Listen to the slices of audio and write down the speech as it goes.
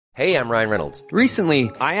Hey, I'm Ryan Reynolds.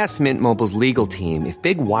 Recently, I asked Mint Mobile's legal team if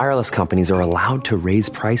big wireless companies are allowed to raise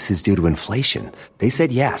prices due to inflation. They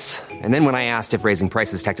said yes. And then when I asked if raising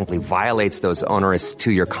prices technically violates those onerous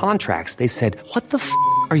two-year contracts, they said, "What the f***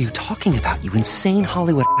 are you talking about, you insane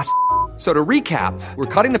Hollywood ass?" So to recap, we're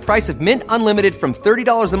cutting the price of Mint Unlimited from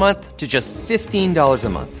 $30 a month to just $15 a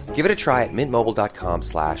month. Give it a try at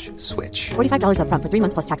mintmobile.com/switch. $45 up front for 3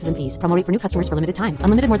 months plus taxes and fees. Promo rate for new customers for limited time.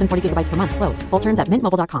 Unlimited more than 40 gigabytes per month. Slows full terms at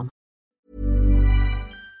mintmobile.com.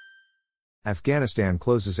 Afghanistan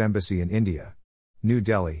closes embassy in India. New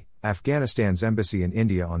Delhi, Afghanistan's embassy in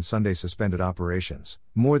India on Sunday suspended operations,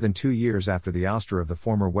 more than 2 years after the ouster of the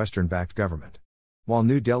former Western-backed government. While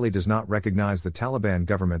New Delhi does not recognize the Taliban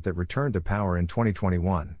government that returned to power in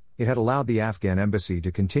 2021, it had allowed the Afghan embassy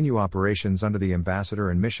to continue operations under the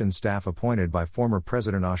ambassador and mission staff appointed by former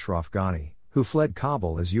President Ashraf Ghani, who fled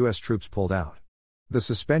Kabul as U.S. troops pulled out. The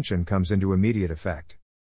suspension comes into immediate effect.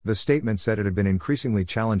 The statement said it had been increasingly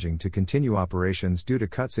challenging to continue operations due to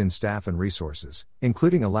cuts in staff and resources,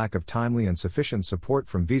 including a lack of timely and sufficient support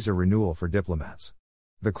from visa renewal for diplomats.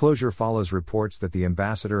 The closure follows reports that the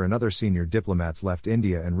ambassador and other senior diplomats left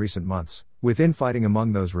India in recent months, with infighting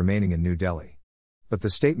among those remaining in New Delhi. But the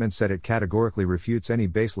statement said it categorically refutes any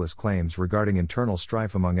baseless claims regarding internal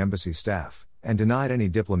strife among embassy staff, and denied any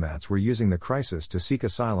diplomats were using the crisis to seek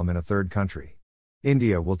asylum in a third country.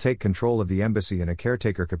 India will take control of the embassy in a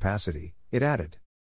caretaker capacity, it added.